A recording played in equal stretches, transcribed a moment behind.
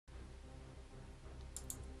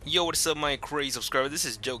Yo, what's up, my crazy subscriber? This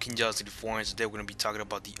is Joe King 64, and today we're going to be talking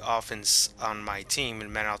about the offense on my team,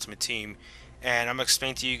 in Madden Ultimate Team. And I'm going to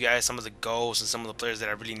explain to you guys some of the goals and some of the players that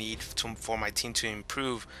I really need for my team to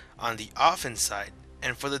improve on the offense side.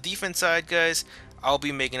 And for the defense side, guys, I'll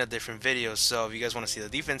be making a different video. So if you guys want to see the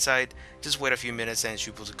defense side, just wait a few minutes and it's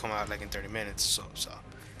supposed to come out like in 30 minutes.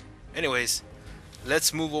 Anyways,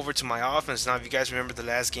 let's move over to my offense now. If you guys remember the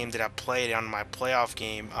last game that I played on my playoff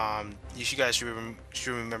game, you guys should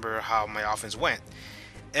remember how my offense went.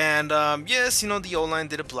 And yes, the O line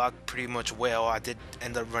did a block pretty much well. I did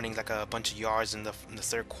end up running like a bunch of yards in the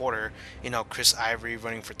third quarter. Chris Ivory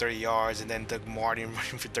running for 30 yards, and then Doug Martin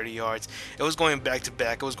running for 30 yards. It was going back to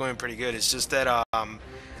back. It was going pretty good. It's just that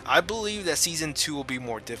I believe that season two will be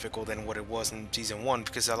more difficult than what it was in season one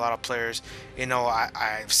because a lot of players,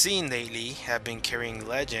 I've seen lately have been carrying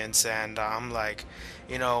legends, and I'm like,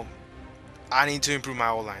 you know, I need to improve my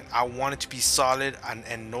O line. I want it to be solid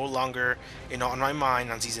and no longer, on my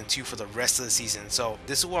mind on season two for the rest of the season. So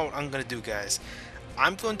this is what I'm gonna do, guys.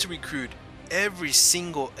 I'm going to recruit every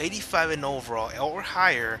single 85 and overall or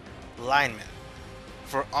higher lineman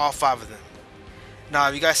for all five of them. Now,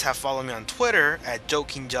 if you guys have followed me on Twitter at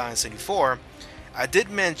JokingGiant74, I did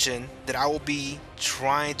mention that I will be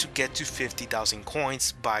trying to get to 50,000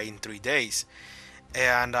 coins by in 3 days.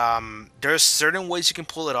 And there's certain ways you can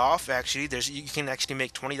pull it off. Actually, you can actually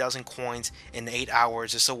make 20,000 coins in 8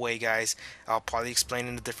 hours. It's a way, guys. I'll probably explain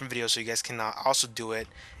in a different video so you guys can also do it.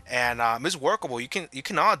 And it's workable. You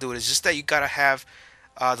can all do it. It's just that you gotta have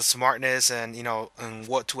the smartness and and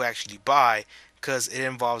what to actually buy because it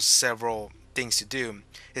involves several things to do.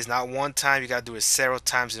 It's not one time. You gotta do it several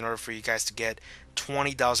times in order for you guys to get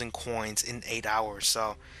 20,000 coins in 8 hours.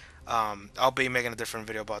 So I'll be making a different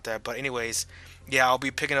video about that. But anyways, yeah, I'll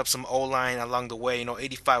be picking up some O line along the way.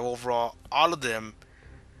 85 overall, all of them.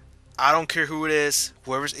 I don't care who it is.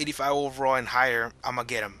 Whoever's 85 overall and higher, I'm gonna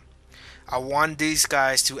get them. I want these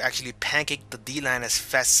guys to actually pancake the D line as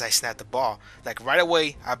fast as I snap the ball. Like right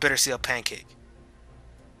away, I better see a pancake.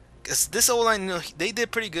 Cause this O line, they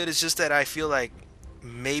did pretty good. It's just that I feel like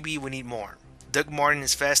maybe we need more. Doug Martin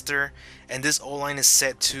is faster, and this O line is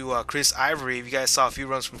set to Chris Ivory. If you guys saw a few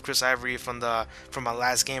runs from Chris Ivory from my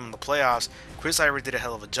last game in the playoffs, Chris Ivory did a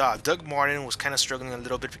hell of a job. Doug Martin was kind of struggling a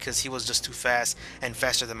little bit because he was just too fast and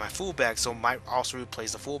faster than my fullback, so might also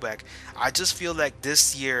replace the fullback. I just feel like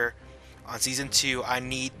this year on season two, I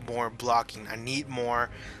need more blocking. I need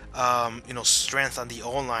more, strength on the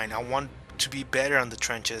O line. I want to be better on the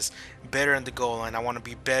trenches, better on the goal line. I want to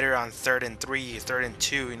be better on 3rd and 3, 3rd and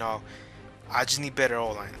 2. I just need better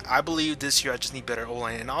O line. I believe this year I just need better O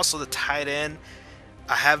line, and also the tight end.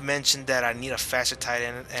 I have mentioned that I need a faster tight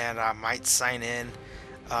end, and I might sign in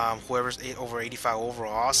whoever's over 85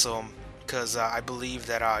 overall also, because I believe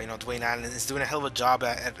that Dwayne Allen is doing a hell of a job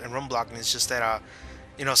at run blocking. It's just that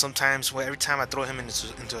sometimes every time I throw him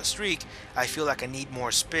into a streak, I feel like I need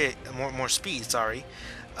more speed. More speed. Sorry.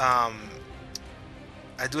 Um,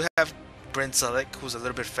 I do have Brent Selleck, who's a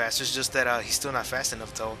little bit faster. It's just that he's still not fast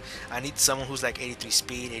enough, though. I need someone who's like 83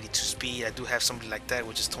 speed, 82 speed. I do have somebody like that,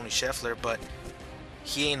 which is Tony Scheffler, but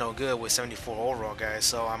he ain't no good with 74 overall, guys.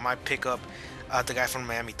 So I might pick up the guy from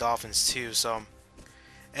Miami Dolphins, too. So,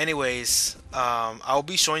 anyways, I'll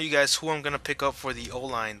be showing you guys who I'm going to pick up for the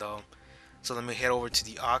O-line, though. So let me head over to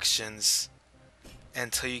the auctions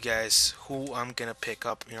and tell you guys who I'm going to pick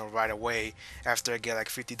up, right away after I get like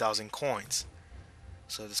 50,000 coins.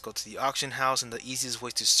 So let's go to the auction house, and the easiest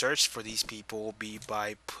way to search for these people will be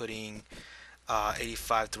by putting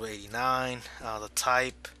 85 through 89, the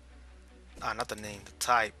type, not the name, the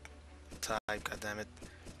type, god damn it,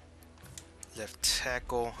 left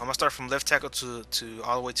tackle. I'm gonna start from left tackle to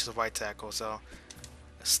all the way to the right tackle. So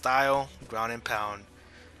style, ground and pound,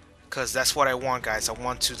 because that's what I want, guys. I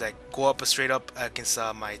want to like go up straight up against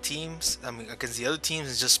my teams, against the other teams,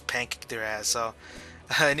 and just pancake their ass. So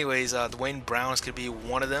anyways, Dwayne Brown is going to be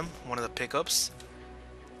one of them, one of the pickups.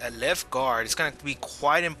 At left guard, it's going to be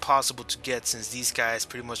quite impossible to get since these guys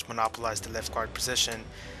pretty much monopolize the left guard position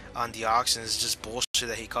on the auction. It's just bullshit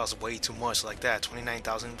that he costs way too much like that.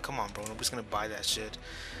 29,000. Come on, bro. Nobody's going to buy that shit.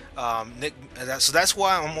 So that's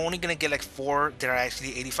why I'm only going to get like 4 that are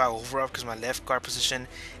actually 85 overall because my left guard position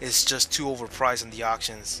is just too overpriced on the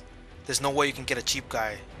auctions. There's no way you can get a cheap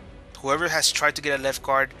guy. Whoever has tried to get a left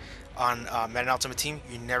guard on Madden Ultimate Team,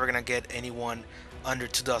 you're never gonna get anyone under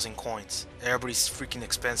 2,000 coins. Everybody's freaking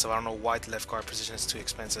expensive. I don't know why the left guard position is too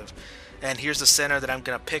expensive. And here's the center that I'm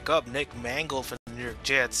gonna pick up, Nick Mangold from the New York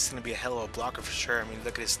Jets. He's gonna be a hell of a blocker for sure. I mean,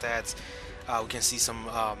 look at his stats. We can see some,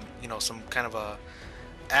 some kind of a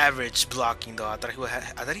average blocking though. I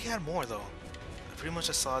thought he had more though. Pretty much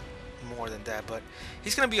I saw more than that, but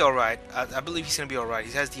he's gonna be all right. I believe he's gonna be all right.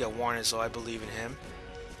 He has the awareness, so I believe in him.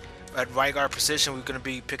 At right guard position, we're gonna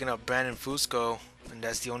be picking up Brandon Fusco, and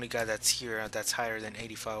that's the only guy that's here that's higher than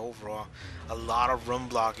 85 overall. A lot of run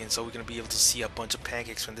blocking, so we're gonna be able to see a bunch of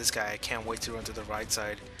pancakes from this guy. I can't wait to run to the right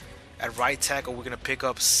side. At right tackle, we're gonna pick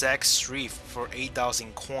up Zach Strief for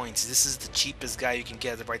 8,000 coins. This is the cheapest guy you can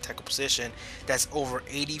get at the right tackle position. That's over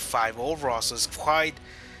 85 overall, so it's quite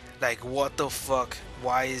like, what the fuck?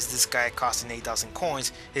 Why is this guy costing 8,000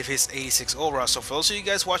 coins if he's 86 overall? So for those of you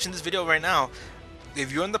guys watching this video right now,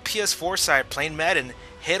 if you're on the PS4 side playing Madden,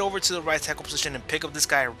 head over to the right tackle position and pick up this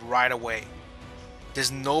guy right away.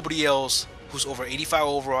 There's nobody else who's over 85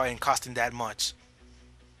 overall and costing that much.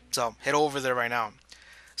 So head over there right now.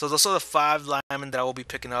 So those are the 5 linemen that I will be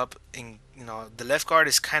picking up. And the left guard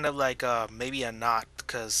is kind of like maybe a not,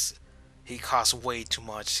 because he costs way too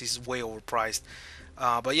much. He's way overpriced.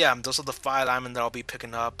 But yeah, those are the 5 linemen that I'll be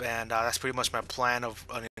picking up, and that's pretty much my plan of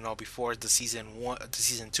before the season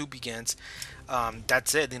 2 begins.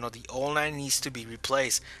 That's it. The O line needs to be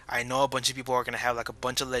replaced. I know a bunch of people are gonna have like a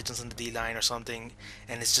bunch of legends on the D line or something,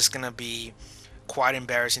 and it's just gonna be quite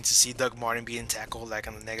embarrassing to see Doug Martin being tackled like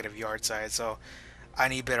on the negative yard side. So I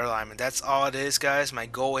need better linemen. That's all it is, guys. My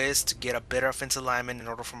goal is to get a better offensive lineman in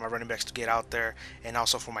order for my running backs to get out there, and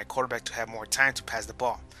also for my quarterback to have more time to pass the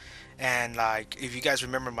ball. And like, if you guys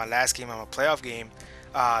remember my last game, on a playoff game,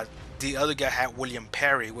 the other guy had William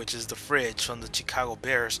Perry, which is the fridge from the Chicago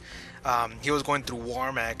Bears. He was going through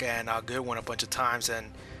Warmack and Goodwin a bunch of times, and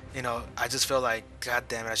I just felt like, god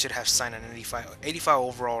damn it, I should have signed an 85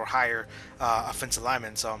 overall or higher offensive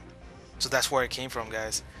lineman. So that's where it came from,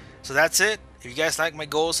 guys. So that's it. If you guys like my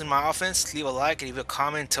goals in my offense, leave a like and leave a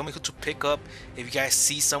comment. Tell me who to pick up if you guys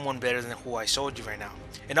see someone better than who I showed you right now.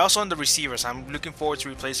 And also on the receivers, I'm looking forward to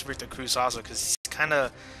replace Victor Cruz also, because he's kind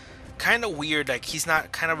of weird. Like, he's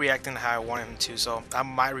not kind of reacting how I want him to. So I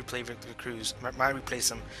might replace Victor Cruz. Might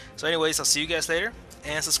replace him. So anyways, I'll see you guys later,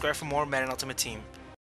 and subscribe for more Madden Ultimate Team.